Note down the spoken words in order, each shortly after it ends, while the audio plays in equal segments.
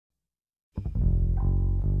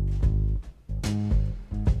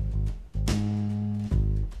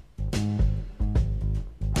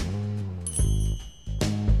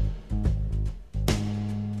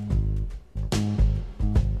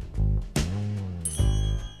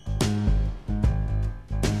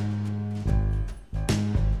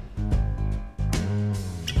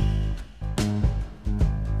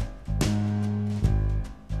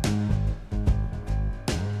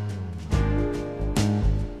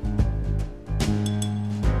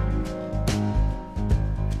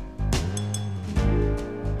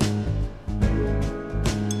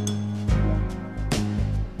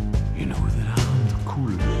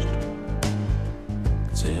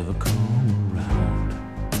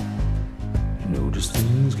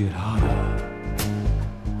get hotter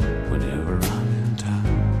whenever I'm in town.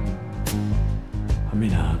 I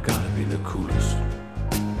mean, I gotta be the coolest.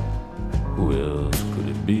 Who else could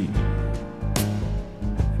it be?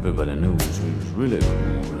 Everybody knows who's really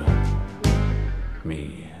cool.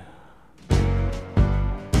 Me.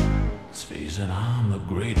 Let's face it, I'm the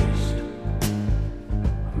greatest.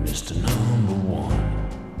 Mr. Number One.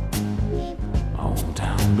 My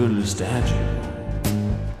hometown built a statue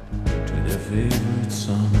to their favorite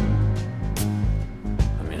son.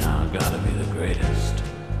 I mean, I gotta be the greatest.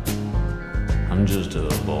 I'm just a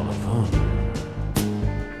ball of fun.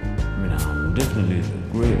 I mean, I'm definitely the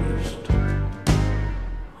greatest.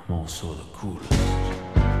 I'm also the coolest.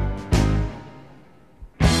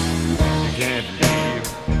 You can't believe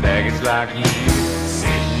a package like you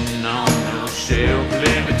sitting on the shelf.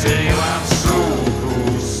 Let me tell you, I'm so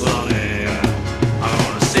cool, sonny. I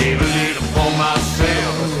wanna save a little for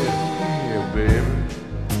myself. I said, yeah, baby,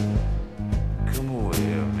 come over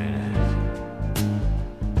here a minute.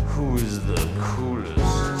 Who is the coolest?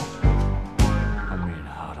 I mean,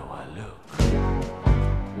 how do I look?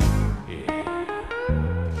 Yeah.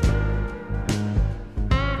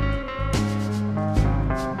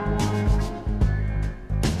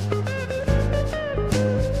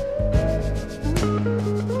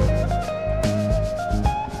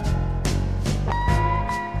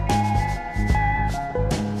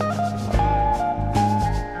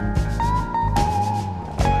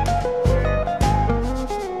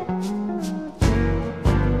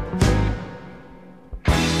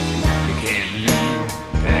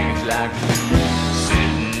 Like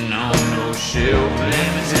sitting on no shelf. Let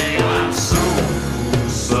me tell you, I'm so cool,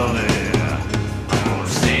 sonny. I'm gonna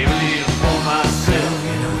save a little for myself.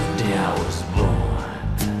 You know, the day I was born,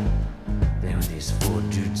 there were these four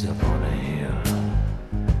dudes up on a hill,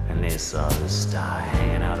 and they saw the star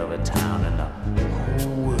hanging out over town, and the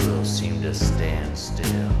whole world seemed to stand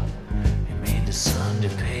still. It made the Sunday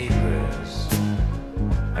papers.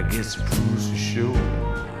 I guess it proves for sure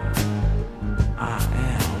I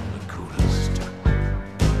am.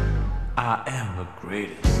 I am the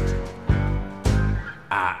greatest.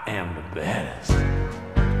 I am the baddest.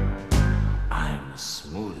 I am the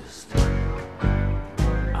smoothest.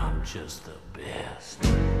 I'm just the best.